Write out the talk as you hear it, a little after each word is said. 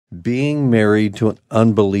Being married to an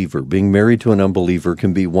unbeliever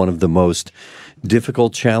can be one of the most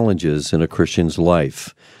difficult challenges in a Christian's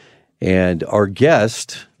life. And our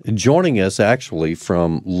guest, joining us actually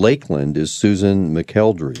from Lakeland, is Susan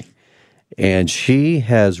McElderry. And she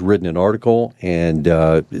has written an article, and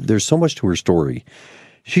there's so much to her story.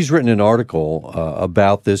 She's written an article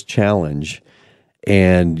about this challenge,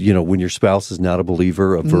 and, you know, when your spouse is not a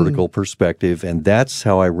believer, a vertical perspective, and that's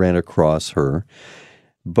how I ran across her.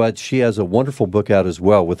 But she has a wonderful book out as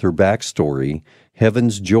well with her backstory,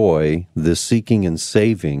 Heaven's Joy, The Seeking and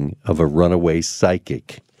Saving of a Runaway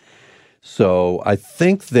Psychic. So I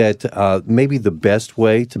think that maybe the best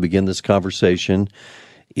way to begin this conversation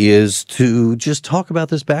is to just talk about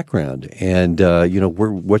this background and,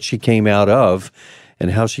 what she came out of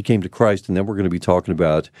and how she came to Christ. And then we're going to be talking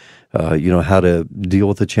about, how to deal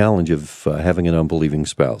with the challenge of having an unbelieving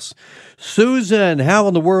spouse. Susan, how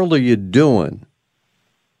in the world are you doing?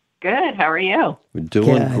 Good. How are you? We're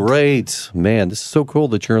doing great. Man, this is so cool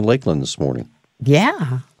that you're in Lakeland this morning.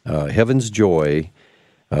 Yeah. Heaven's Joy,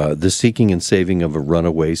 The Seeking and Saving of a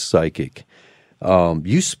Runaway Psychic.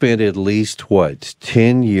 You spent at least,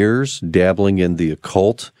 10 years dabbling in the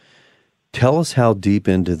occult. Tell us how deep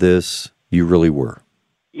into this you really were.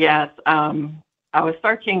 Yes. I was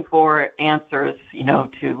searching for answers,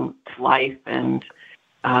 to life and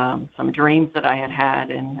some dreams that I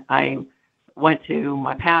had. And I went to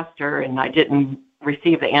my pastor, and I didn't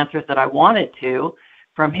receive the answers that I wanted to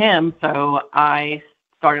from him. So I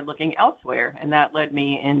started looking elsewhere, and that led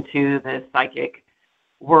me into the psychic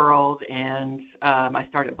world. And I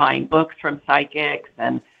started buying books from psychics,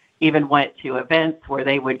 and even went to events where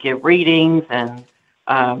they would give readings, and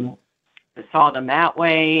saw them that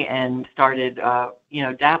way, and started,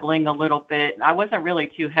 dabbling a little bit. I wasn't really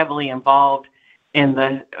too heavily involved in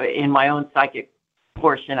my own psychic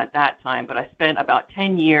portion at that time, but I spent about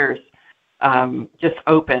 10 years just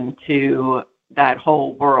open to that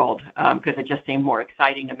whole world because it just seemed more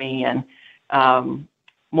exciting to me and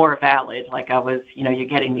more valid. Like I was, you're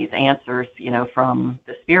getting these answers, from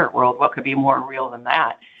the spirit world. What could be more real than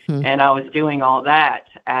that? And I was doing all that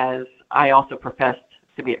as I also professed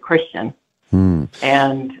to be a Christian.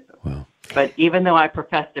 And but even though I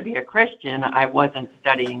professed to be a Christian, I wasn't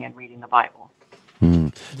studying and reading the Bible.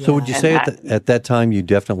 So would you say at that time you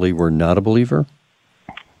definitely were not a believer?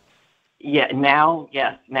 Yeah, now,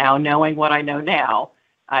 yes. Now, knowing what I know now,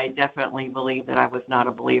 I definitely believe that I was not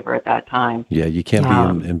a believer at that time. Yeah, you can't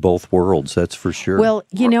be in both worlds, that's for sure. Well,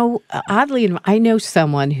 oddly enough, I know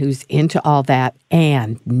someone who's into all that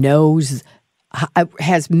and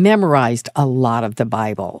has memorized a lot of the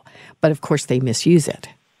Bible, but of course they misuse it.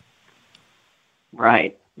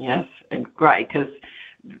 Right, yes, right, because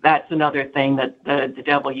that's another thing that the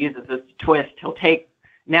devil uses as a twist. He'll take,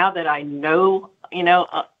 now that I know,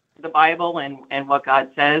 the Bible and what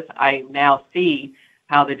God says, I now see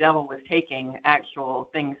how the devil was taking actual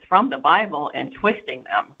things from the Bible and twisting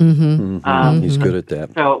them. He's good at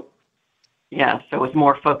that. So it's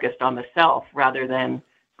more focused on the self rather than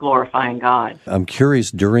glorifying God. I'm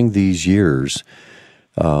curious, during these years,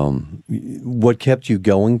 what kept you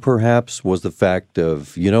going perhaps was the fact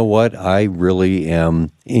of, I really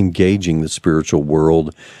am engaging the spiritual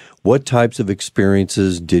world. What types of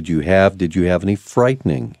experiences did you have? Did you have any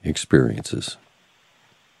frightening experiences?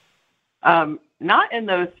 Not in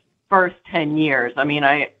those first 10 years. I mean,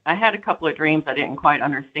 I had a couple of dreams I didn't quite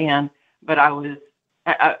understand, but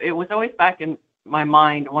it was always back in my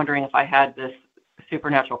mind wondering if I had this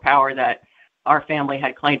supernatural power that our family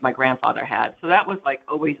had claimed my grandfather had. So that was like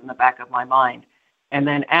always in the back of my mind. And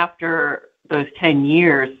then after those 10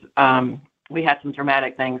 years, we had some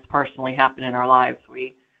dramatic things personally happen in our lives.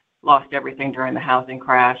 We lost everything during the housing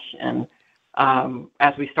crash. And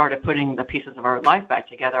as we started putting the pieces of our life back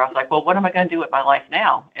together, I was like, well, what am I going to do with my life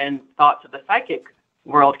now? And thoughts of the psychic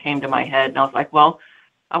world came to my head. And I was like, well,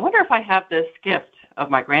 I wonder if I have this gift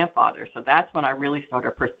of my grandfather. So that's when I really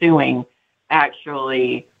started pursuing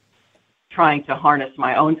actually trying to harness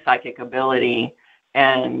my own psychic ability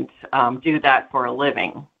and do that for a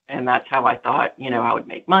living. And that's how I thought, I would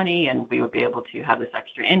make money and we would be able to have this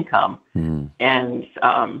extra income. And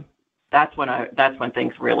that's when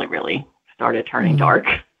things really, really started turning dark.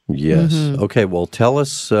 Yes. Okay. Well, tell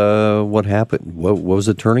us what happened. What was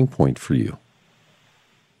the turning point for you?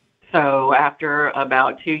 So after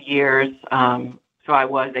about 2 years, so I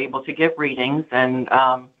was able to give readings, and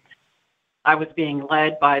I was being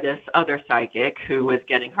led by this other psychic who was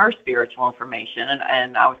getting her spiritual information,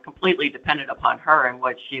 and I was completely dependent upon her and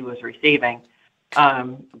what she was receiving.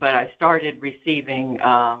 But I started receiving,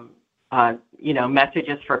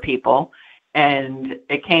 messages for people, And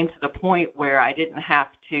it came to the point where I didn't have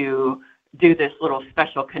to do this little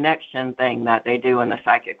special connection thing that they do in the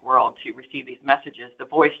psychic world to receive these messages. The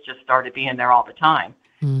voice just started being there all the time.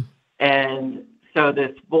 Mm. And so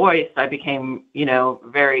this voice I became,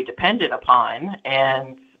 very dependent upon,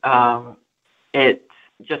 and it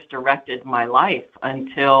just directed my life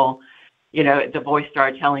until, the voice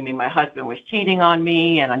started telling me my husband was cheating on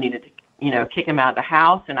me and I needed to, kick him out of the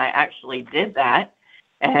house. And I actually did that.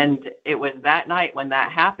 And it was that night when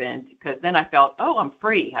that happened, because then I felt, oh, I'm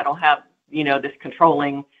free. I don't have, this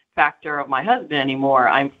controlling factor of my husband anymore.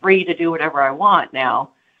 I'm free to do whatever I want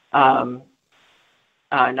now.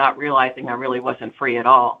 Not realizing I really wasn't free at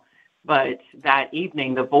all. But that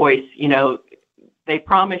evening, the voice, they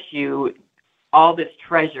promise you all this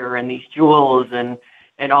treasure and these jewels and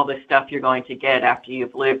all this stuff you're going to get after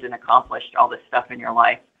you've lived and accomplished all this stuff in your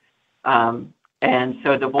life. And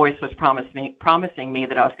so the voice was promising me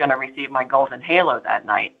that I was going to receive my golden halo that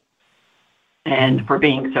night. And for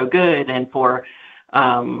being so good and for,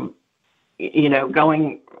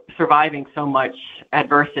 surviving so much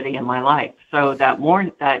adversity in my life. So that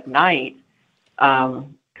night,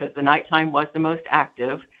 because the nighttime was the most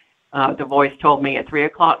active, the voice told me at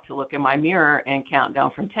 3:00 to look in my mirror and count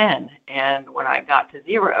down from 10. And when I got to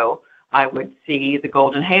 0, I would see the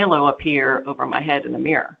golden halo appear over my head in the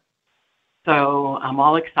mirror. So I'm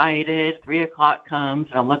all excited. 3:00 comes,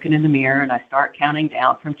 and I'm looking in the mirror, and I start counting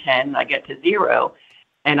down from 10. And I get to 0,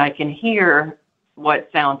 and I can hear what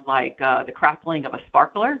sounds like the crackling of a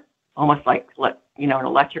sparkler, almost like an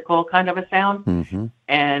electrical kind of a sound. Mm-hmm.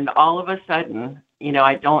 And all of a sudden,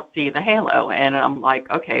 I don't see the halo, and I'm like,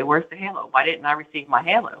 okay, where's the halo? Why didn't I receive my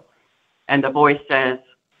halo? And the voice says,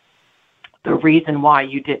 the reason why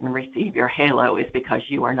you didn't receive your halo is because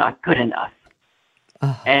you are not good enough.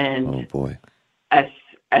 Oh boy! As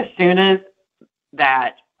soon as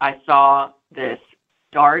that, I saw this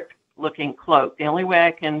dark-looking cloak. The only way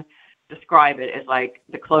I can describe it is like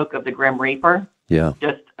the cloak of the Grim Reaper. Yeah.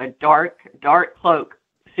 Just a dark cloak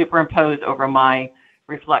superimposed over my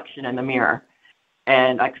reflection in the mirror,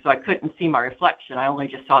 and so I couldn't see my reflection. I only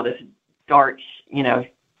just saw this dark,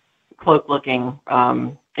 cloak-looking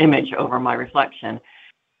image over my reflection,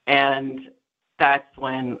 and that's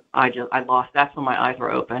when that's when my eyes were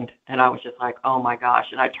opened, and I was just like, oh my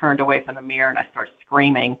gosh. And I turned away from the mirror and I started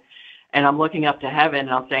screaming, and I'm looking up to heaven and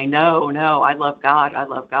I'm saying, no, I love God. I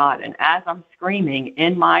love God. And as I'm screaming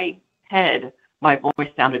in my head, my voice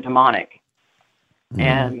sounded demonic.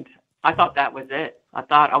 And I thought that was it. I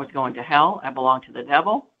thought I was going to hell. I belonged to the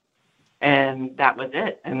devil, and that was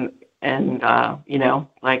it. And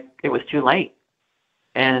it was too late.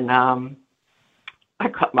 And,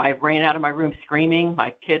 I ran out of my room screaming. My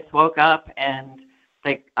kids woke up, and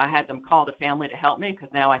I had them call the family to help me,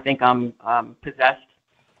 because now I think I'm possessed,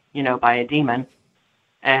 by a demon.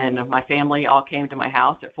 And my family all came to my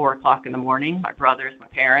house at 4:00 in the morning. My brothers, my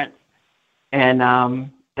parents, and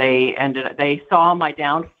they saw my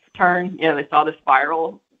downturn. They saw the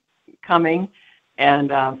spiral coming, and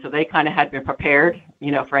so they kind of had been prepared,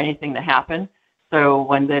 for anything to happen. So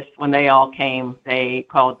when they all came, they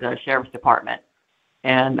called the sheriff's department.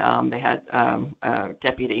 And they had a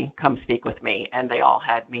deputy come speak with me, and they all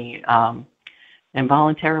had me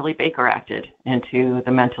involuntarily Baker acted into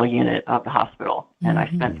the mental unit of the hospital, and I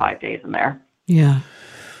spent 5 days in there. Yeah.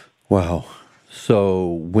 Wow. So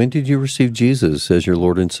when did you receive Jesus as your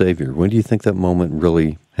Lord and Savior? When do you think that moment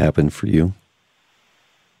really happened for you?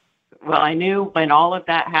 Well, I knew when all of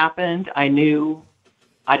that happened, I knew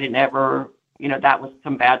I didn't ever, that was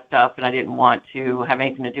some bad stuff, and I didn't want to have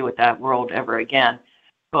anything to do with that world ever again.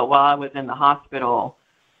 But while I was in the hospital,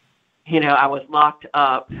 I was locked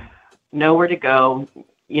up, nowhere to go,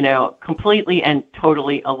 completely and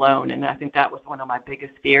totally alone. And I think that was one of my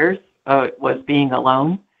biggest fears, was being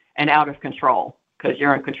alone and out of control, because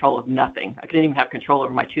you're in control of nothing. I couldn't even have control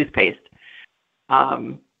over my toothpaste.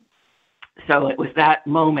 So it was that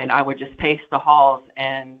moment I would just pace the halls,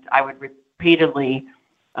 and I would repeatedly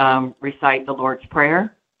recite the Lord's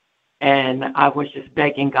Prayer, and I was just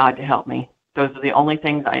begging God to help me. Those are the only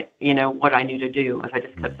things what I knew to do, was I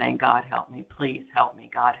just kept saying, God, help me, please help me,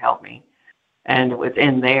 God, help me. And it was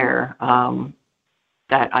in there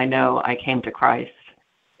that I know I came to Christ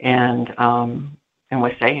and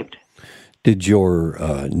was saved. Did your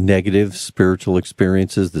negative spiritual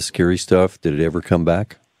experiences, the scary stuff, did it ever come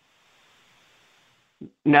back?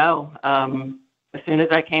 No. As soon as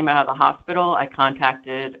I came out of the hospital, I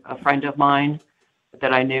contacted a friend of mine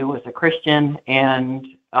that I knew was a Christian, and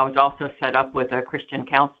I was also set up with a Christian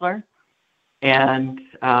counselor. And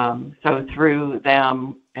so through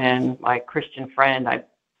them and my Christian friend,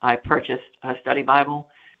 I purchased a study Bible,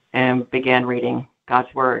 and began reading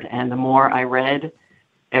God's Word. And the more I read,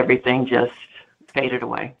 everything just faded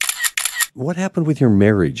away. What happened with your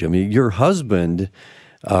marriage? I mean, your husband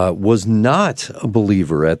was not a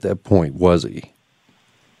believer at that point, was he?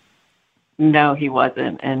 No, he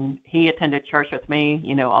wasn't. And he attended church with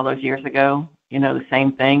me, all those years ago. The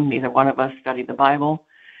same thing. Neither one of us studied the Bible.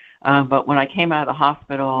 But when I came out of the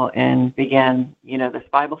hospital and began, this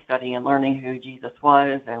Bible study and learning who Jesus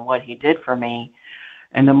was and what he did for me,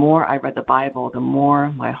 and the more I read the Bible, the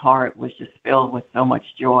more my heart was just filled with so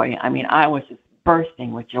much joy. I mean, I was just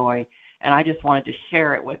bursting with joy, and I just wanted to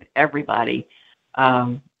share it with everybody.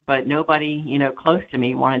 But nobody, close to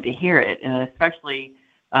me wanted to hear it, and especially,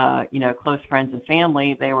 close friends and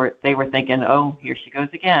family. They were thinking, "Oh, here she goes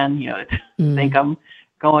again." Think I'm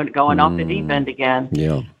going off the deep end again.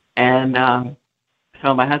 Yeah. And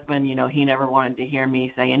so my husband, he never wanted to hear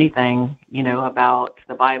me say anything, about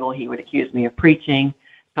the Bible. He would accuse me of preaching.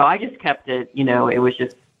 So I just kept it. It was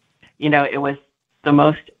just, it was the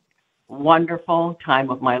most wonderful time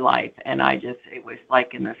of my life, and it was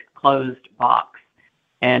like in this closed box.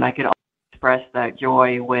 And I could express that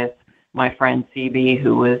joy with my friend CB,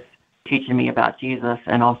 who was teaching me about Jesus,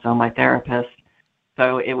 and also my therapist.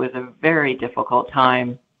 So it was a very difficult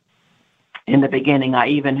time. In the beginning, I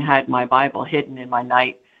even had my Bible hidden in my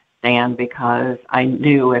nightstand because I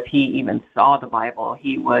knew if he even saw the Bible,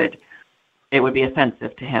 it would be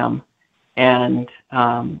offensive to him. And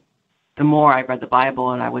the more I read the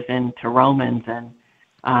Bible, and I was into Romans and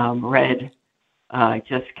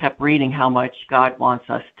just kept reading how much God wants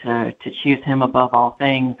us to choose him above all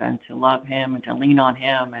things and to love him and to lean on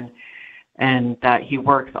him, and that he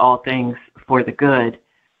works all things for the good.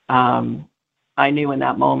 I knew in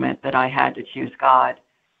that moment that I had to choose God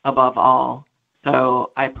above all.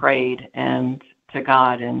 So I prayed to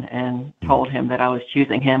God and told him that I was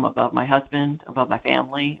choosing him above my husband, above my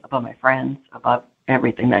family, above my friends, above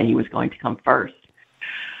everything, that he was going to come first.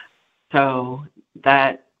 So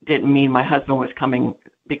that didn't mean my husband was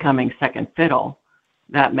becoming second fiddle.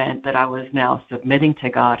 That meant that I was now submitting to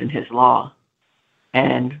God and his law.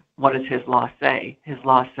 And what does his law say? His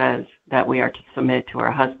law says that we are to submit to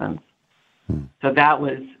our husbands. So that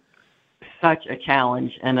was such a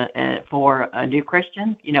challenge, and for a new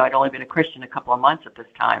Christian, I'd only been a Christian a couple of months at this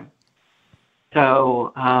time.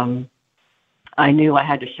 So I knew I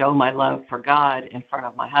had to show my love for God in front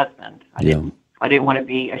of my husband. I didn't want to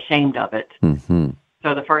be ashamed of it. Mm-hmm.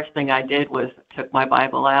 So the first thing I did was took my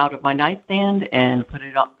Bible out of my nightstand and put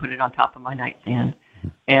it on top of my nightstand,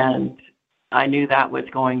 and I knew that was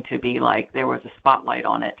going to be like there was a spotlight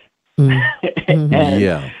on it. Mm-hmm.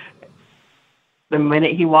 And the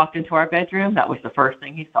minute he walked into our bedroom, that was the first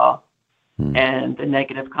thing he saw. And the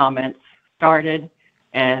negative comments started,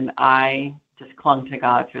 and I just clung to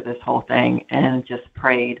God through this whole thing and just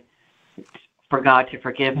prayed for God to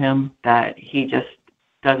forgive him, that he just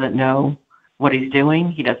doesn't know what he's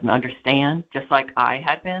doing. He doesn't understand, just like I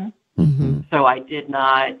had been. Mm-hmm. So I did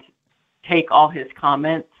not take all his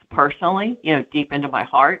comments personally, deep into my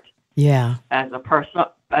heart. Yeah. As a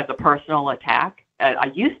personal attack.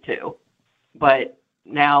 I used to. But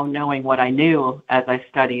now, knowing what I knew as I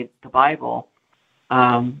studied the Bible,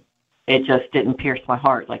 it just didn't pierce my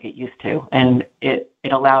heart like it used to. And it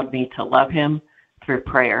allowed me to love him through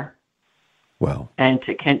prayer. Wow. And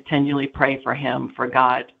to continually pray for him, for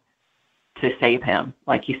God to save him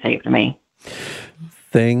like he saved me.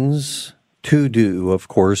 Things to do, of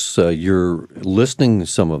course, you're listing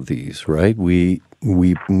some of these, right? We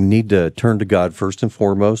need to turn to God first and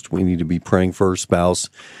foremost. We need to be praying for our spouse.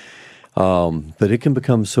 But it can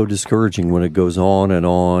become so discouraging when it goes on and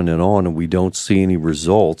on and on, and we don't see any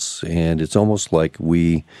results. And it's almost like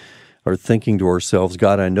we are thinking to ourselves,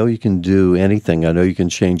 God, I know you can do anything. I know you can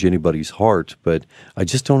change anybody's heart, but I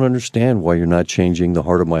just don't understand why you're not changing the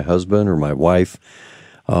heart of my husband or my wife.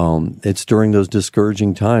 It's during those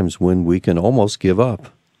discouraging times when we can almost give up.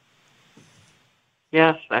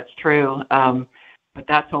 Yes, that's true. But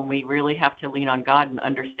that's when we really have to lean on God and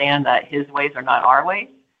understand that his ways are not our ways.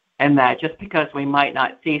 And that just because we might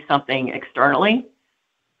not see something externally,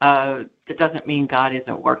 it doesn't mean God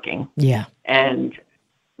isn't working. Yeah. And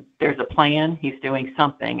there's a plan. He's doing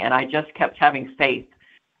something. And I just kept having faith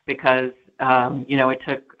because, it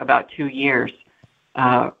took about 2 years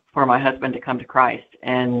for my husband to come to Christ.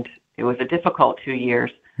 And it was a difficult 2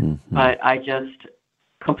 years. Mm-hmm. But I just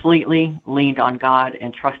completely leaned on God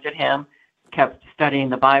and trusted him, kept studying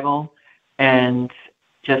the Bible, and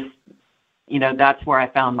just that's where I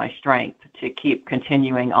found my strength to keep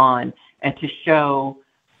continuing on and to show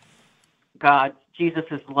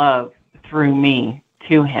Jesus' love through me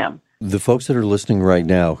to him. The folks that are listening right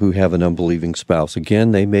now who have an unbelieving spouse,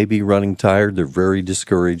 again, they may be running tired, they're very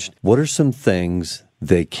discouraged. What are some things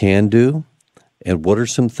they can do, and what are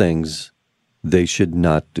some things they should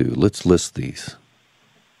not do? Let's list these.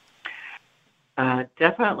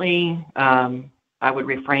 Definitely, I would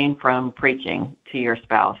refrain from preaching to your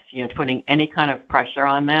spouse, putting any kind of pressure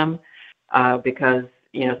on them, because,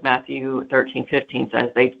 as Matthew 13:15 says,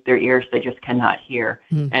 their ears, they just cannot hear.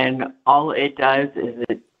 And all it does is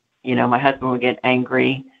it, my husband would get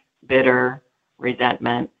angry, bitter,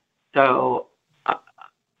 resentment. So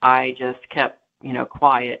I just kept,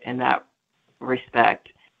 quiet in that respect.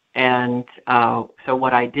 And so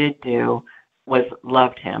what I did do was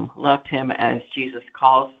loved him as Jesus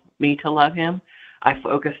calls me to love him. I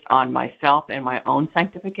focused on myself and my own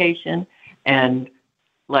sanctification and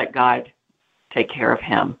let God take care of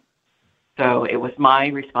him. So it was my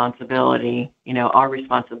responsibility, our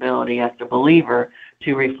responsibility as a believer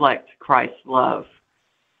to reflect Christ's love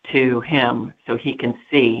to him so he can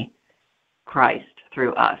see Christ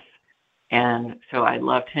through us. And so I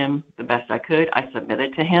loved him the best I could. I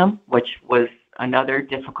submitted to him, which was another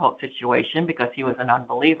difficult situation because he was an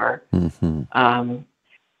unbeliever. Mm-hmm.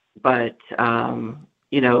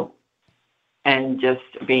 And just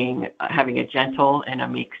having a gentle and a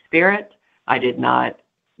meek spirit. I did not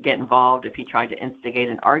get involved if he tried to instigate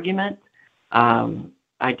an argument.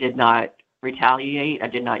 I did not retaliate. I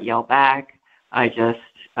did not yell back. I just,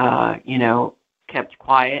 kept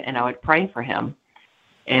quiet, and I would pray for him.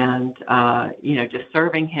 And, just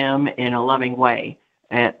serving him in a loving way.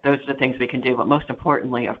 Those are the things we can do. But most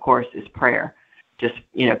importantly, of course, is prayer. Just,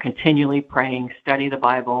 continually praying, study the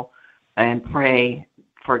Bible, and pray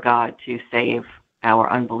for God to save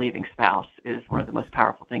our unbelieving spouse is one of the most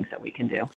powerful things that we can do.